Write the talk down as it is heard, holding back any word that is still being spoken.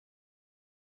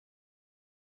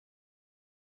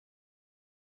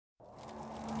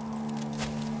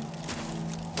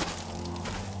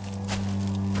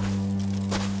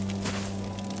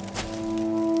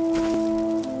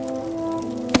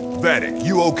Vatic,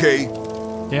 you okay?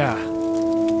 Yeah.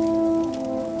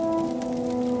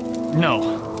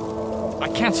 No. I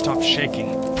can't stop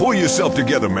shaking. Pull yourself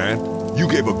together, man. You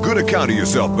gave a good account of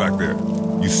yourself back there.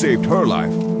 You saved her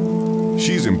life.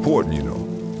 She's important, you know.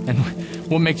 And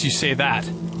what makes you say that?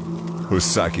 Her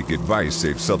psychic advice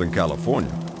saved Southern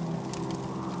California.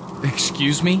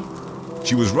 Excuse me?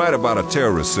 She was right about a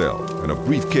terrorist cell and a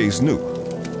briefcase nuke.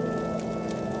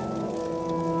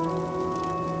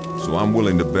 So I'm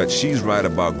willing to bet she's right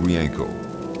about Grienko.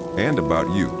 And about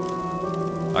you.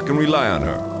 I can rely on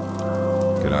her.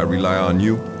 Can I rely on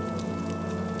you?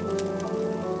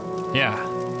 Yeah.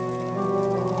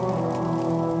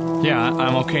 Yeah,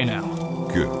 I'm okay now.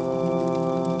 Good.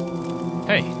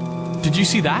 Hey, did you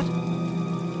see that?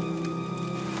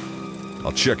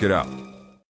 I'll check it out.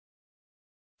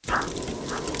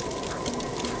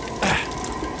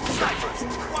 Snipers!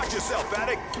 Watch yourself,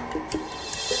 Vatic!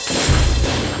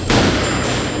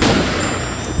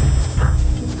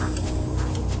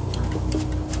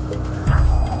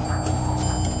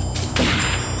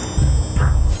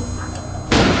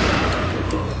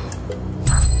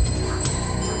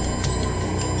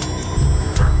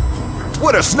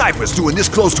 What are snipers doing this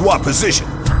close to our position?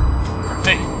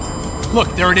 Hey, look,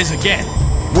 there it is again.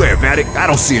 Where, Vatic? I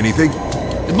don't see anything.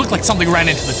 It looked like something ran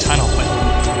into the tunnel, but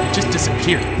it just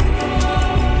disappeared.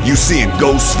 You seeing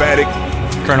ghosts, Vatic?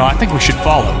 Colonel, I think we should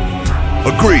follow.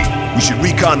 Agreed. We should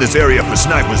recon this area for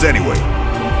snipers anyway.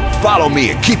 Follow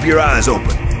me and keep your eyes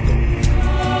open.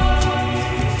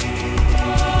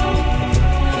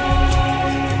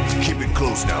 Keep it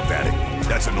close now, Vatic.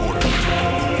 That's an order.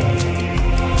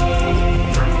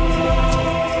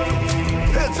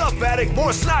 Heads up, Vatic.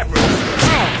 More snipers!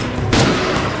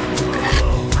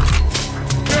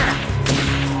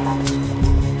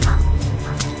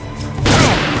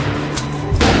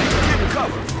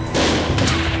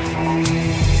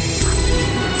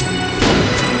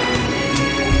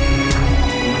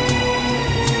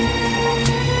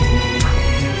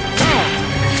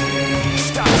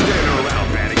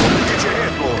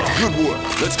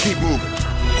 Let's keep moving.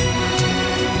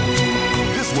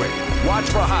 This way. Watch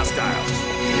for hostiles.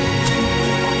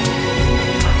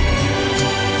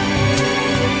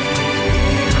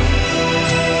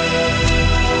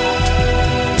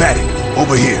 Vatic,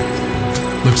 over here.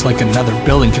 Looks like another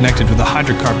building connected to the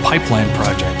hydrocarbon pipeline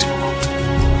project.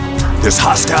 There's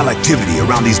hostile activity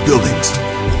around these buildings.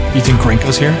 You think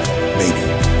Grinko's here? Maybe.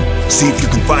 See if you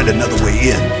can find another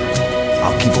way in.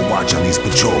 I'll keep a watch on these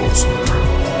patrols.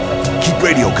 Keep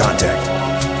radio contact.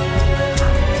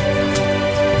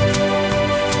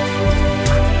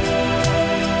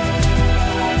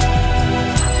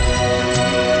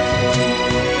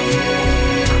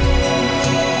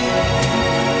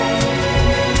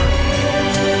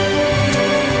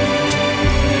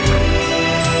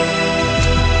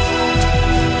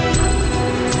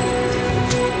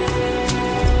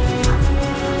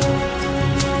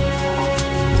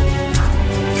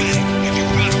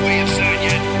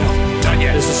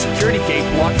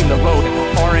 Blocking the road at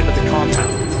the far end of the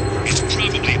compound. It's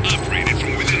probably operated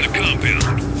from within the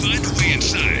compound. Find a way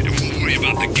inside and we'll worry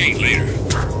about the gate later.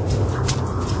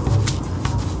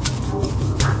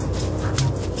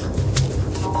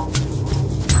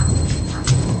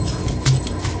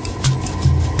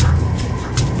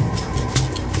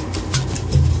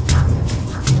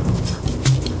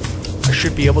 I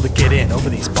should be able to get in over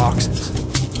these boxes.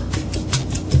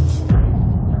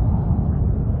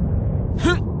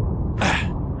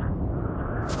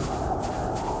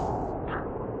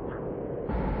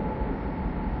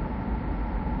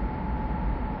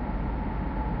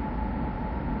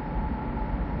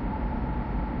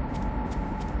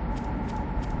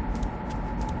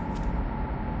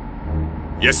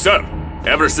 Yes, sir.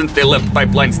 Ever since they left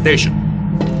Pipeline Station.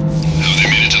 Have they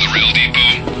made it to the rail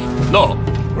depot? No.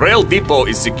 Rail Depot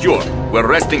is secure. We're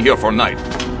resting here for night.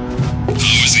 How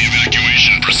is the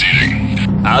evacuation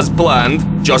proceeding? As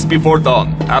planned, just before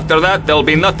dawn. After that, there'll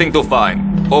be nothing to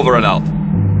find. Over and out.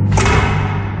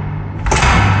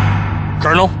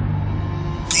 Colonel? Go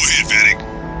ahead,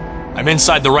 Vatic. I'm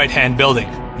inside the right-hand building.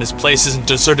 This place isn't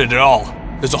deserted at all.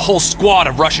 There's a whole squad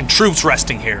of Russian troops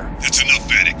resting here. That's enough,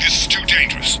 Vatic. This is too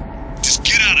dangerous. Just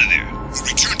get out of there. We'll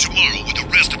return tomorrow with the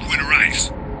rest of winter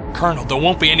ice. Colonel, there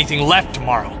won't be anything left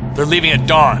tomorrow. They're leaving at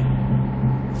dawn.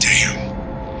 Damn.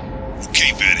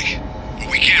 Okay, Vatic. But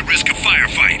we can't risk a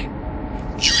firefight.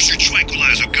 Use your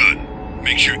tranquilizer gun.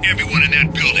 Make sure everyone in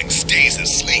that building stays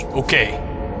asleep. Okay.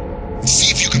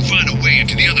 See if you can find a way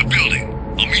into the other building.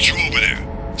 I'll meet you over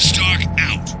there. Stark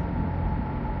out.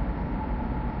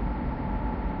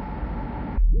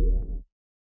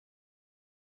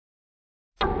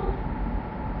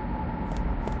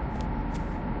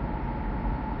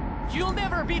 You'll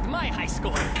never beat my high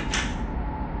score.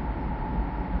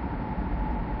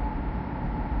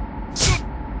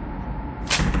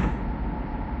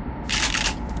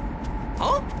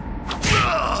 Huh?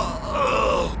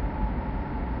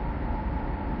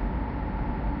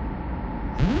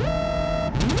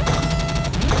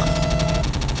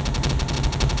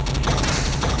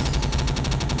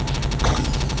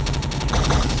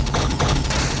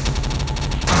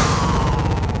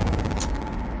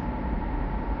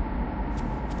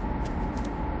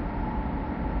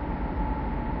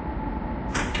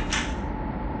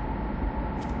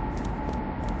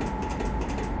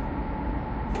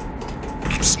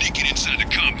 I'm sneaking inside the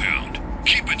compound.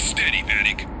 Keep it steady,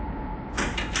 Vatic.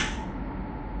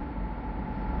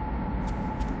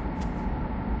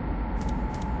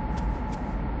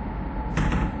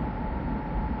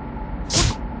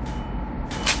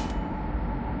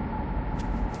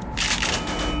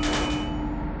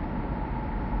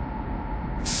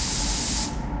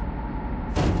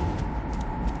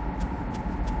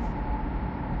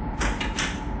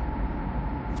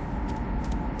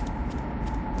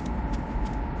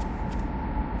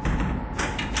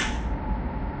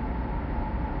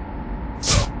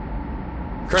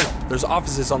 Colonel, there's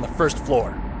offices on the first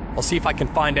floor. I'll see if I can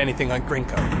find anything on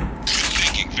Grinko. Good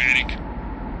thinking, Vatic.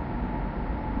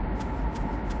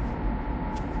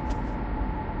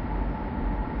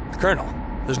 Colonel,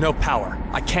 there's no power.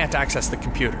 I can't access the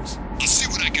computers. I'll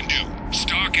see what I can do.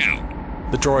 Stalk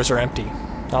out. The drawers are empty.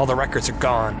 All the records are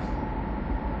gone.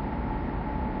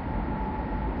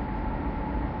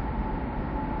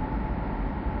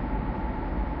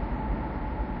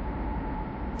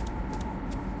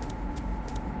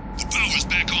 The power's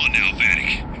back on now,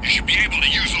 Vatic. You should be able to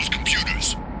use those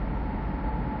computers.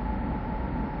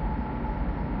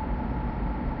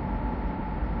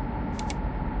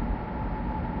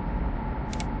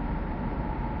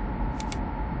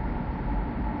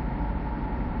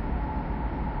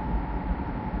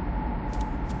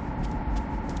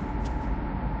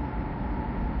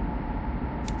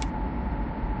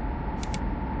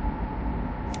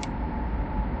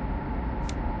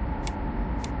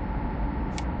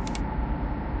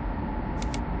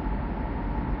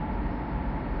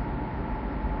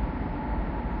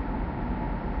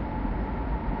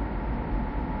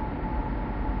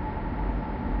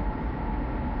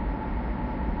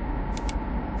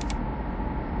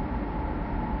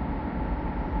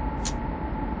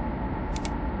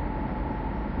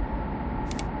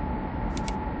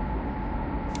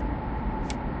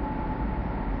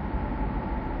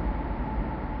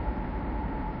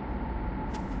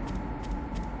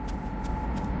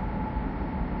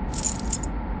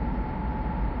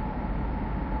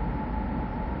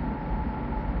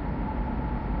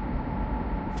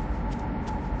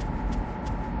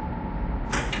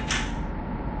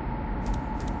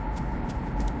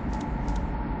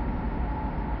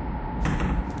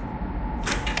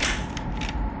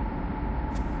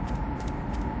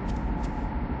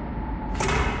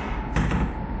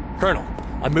 Colonel,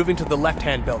 I'm moving to the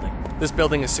left-hand building. This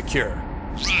building is secure.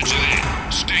 Roger that.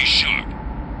 Stay sharp.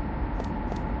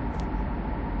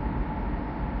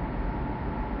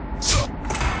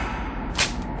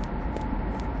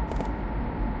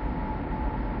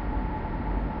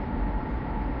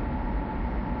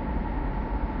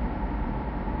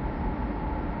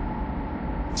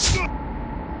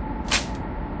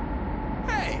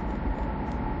 Hey!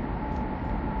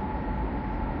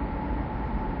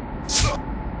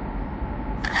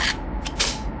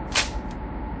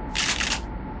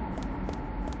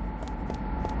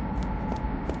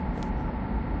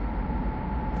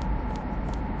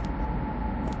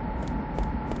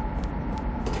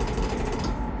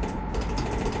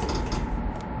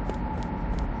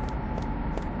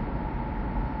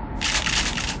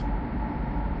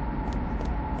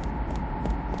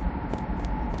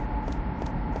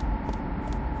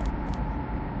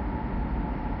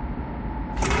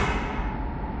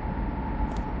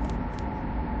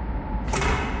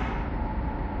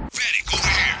 Vatic, over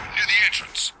here, near the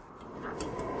entrance.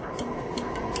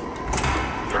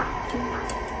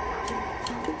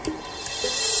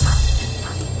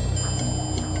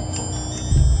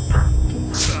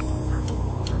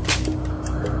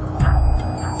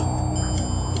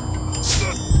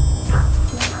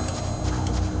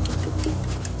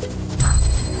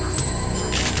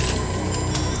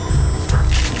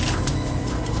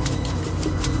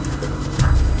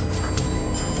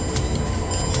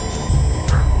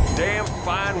 Damn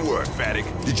fine work, Vatic.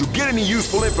 Did you get any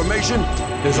useful information?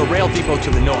 There's a rail depot to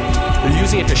the north. They're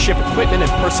using it to ship equipment and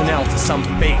personnel to some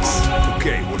base.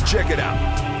 Okay, we'll check it out.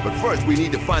 But first we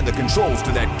need to find the controls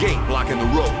to that gate blocking the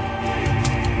road.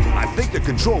 I think the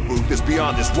control booth is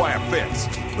beyond this wire fence,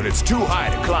 but it's too high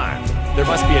to climb. There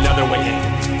must be another way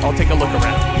in. I'll take a look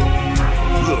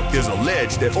around. Look, there's a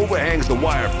ledge that overhangs the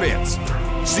wire fence.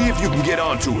 See if you can get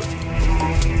onto it.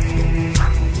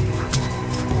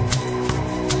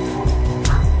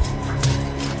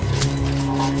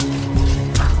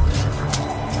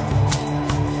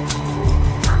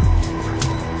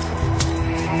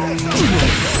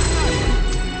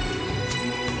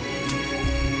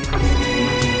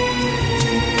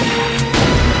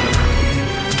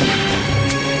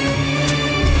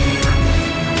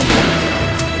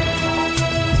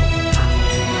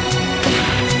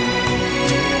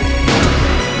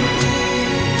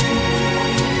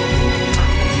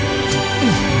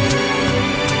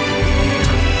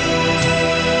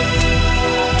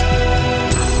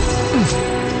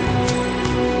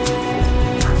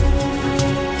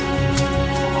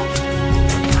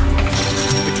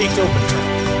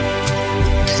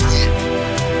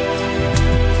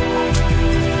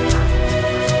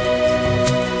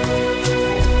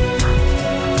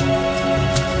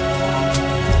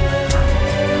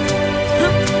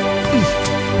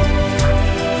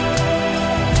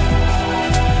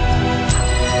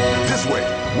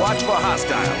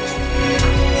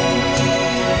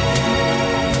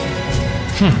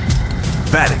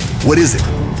 What is it?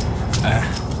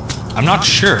 I'm not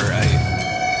sure.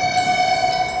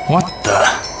 What the?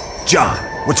 John,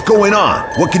 what's going on?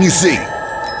 What can you see?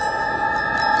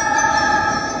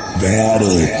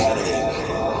 Vatic.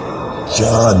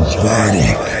 John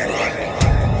Vatic.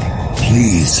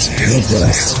 Please help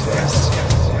us.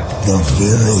 The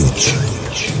village.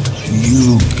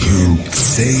 You can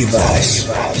save us.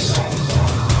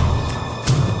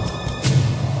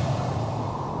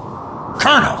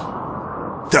 Colonel!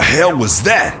 The hell was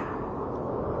that?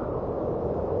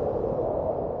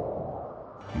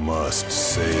 Must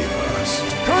save us.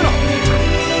 Colonel!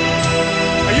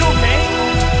 Are you okay?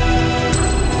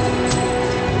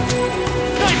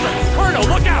 Snipers! Colonel,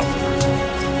 look out!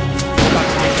 About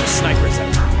to take those snipers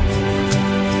out.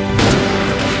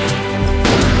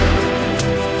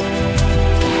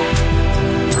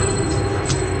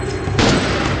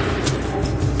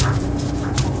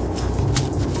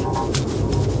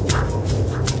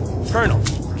 Colonel,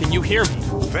 can you hear me?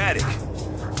 Vatic.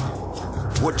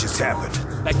 What just happened?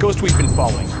 That ghost we've been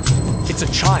following. It's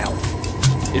a child.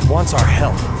 It wants our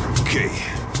help. Okay.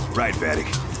 Right, Vatic.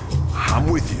 I'm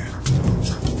with you.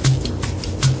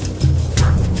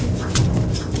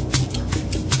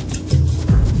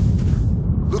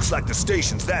 Looks like the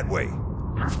station's that way.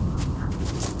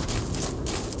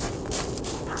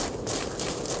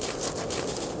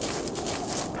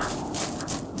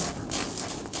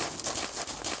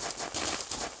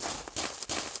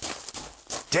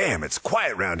 Damn, it's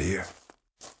quiet around here.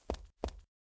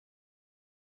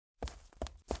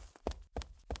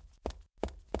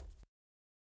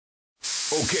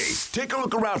 Okay, take a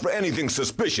look around for anything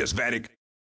suspicious, Vatic.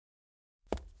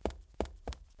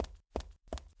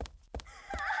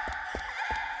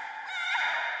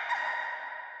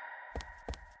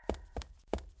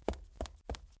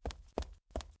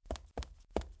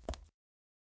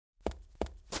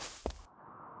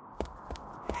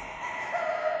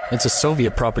 It's a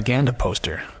Soviet propaganda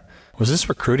poster. Was this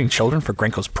recruiting children for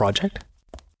Grenko's project?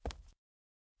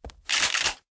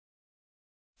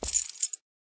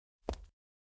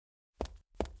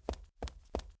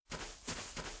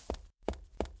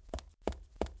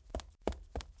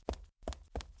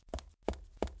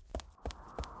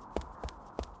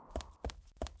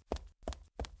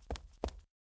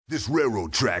 This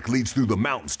railroad track leads through the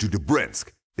mountains to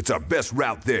Dobrinsk. It's our best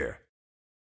route there.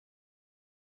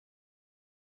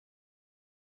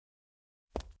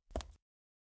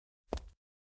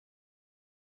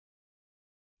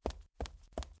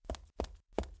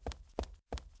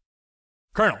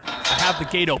 Colonel, I have the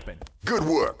gate open. Good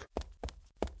work.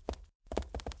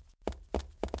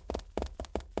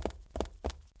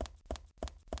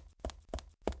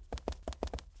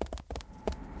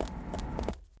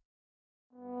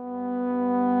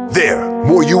 There,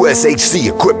 more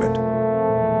USHC equipment.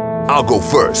 I'll go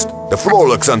first. The floor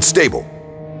looks unstable.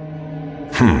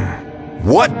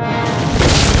 What?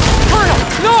 Colonel,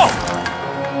 no!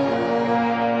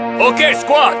 Okay,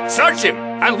 squad, search him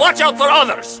and watch out for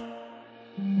others.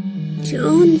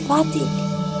 John Vatic,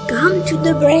 come to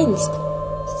the Brest.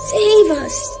 Save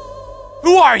us.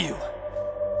 Who are you?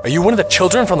 Are you one of the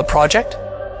children from the project?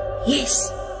 Yes,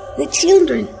 the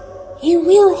children. You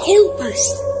will help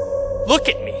us. Look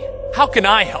at me. How can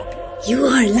I help you? You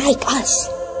are like us.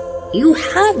 You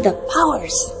have the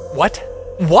powers. What?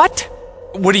 What?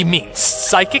 What do you mean?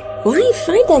 Psychic? Why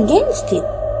fight against it?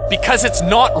 Because it's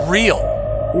not real.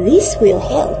 This will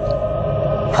help.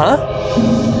 Huh?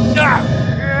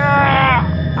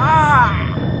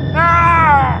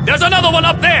 There's another one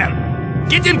up there!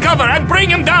 Get in cover and bring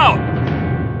him down!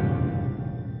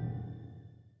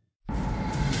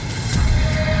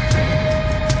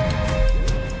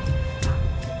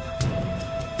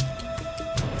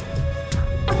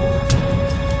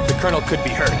 The Colonel could be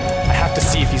hurt. I have to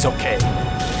see if he's okay.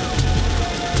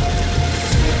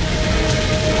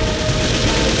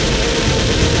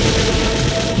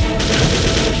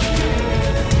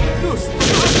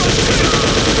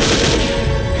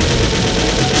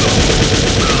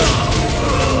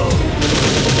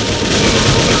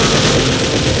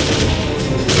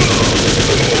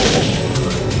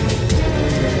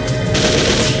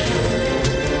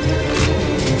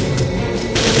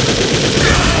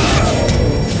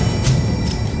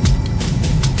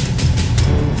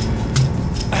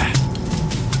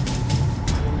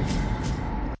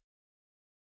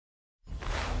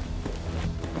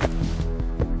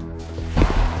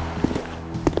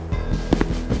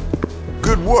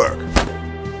 Good work.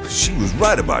 She was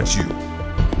right about you.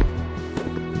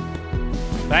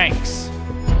 Thanks.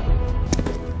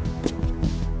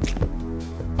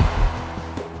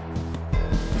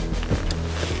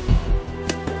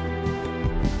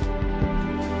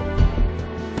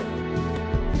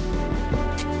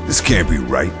 This can't be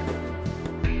right.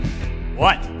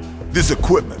 What? This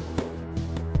equipment.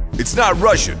 It's not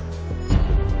Russian.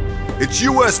 It's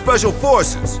U.S. Special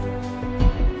Forces.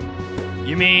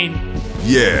 You mean...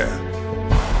 Yeah.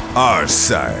 Our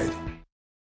side.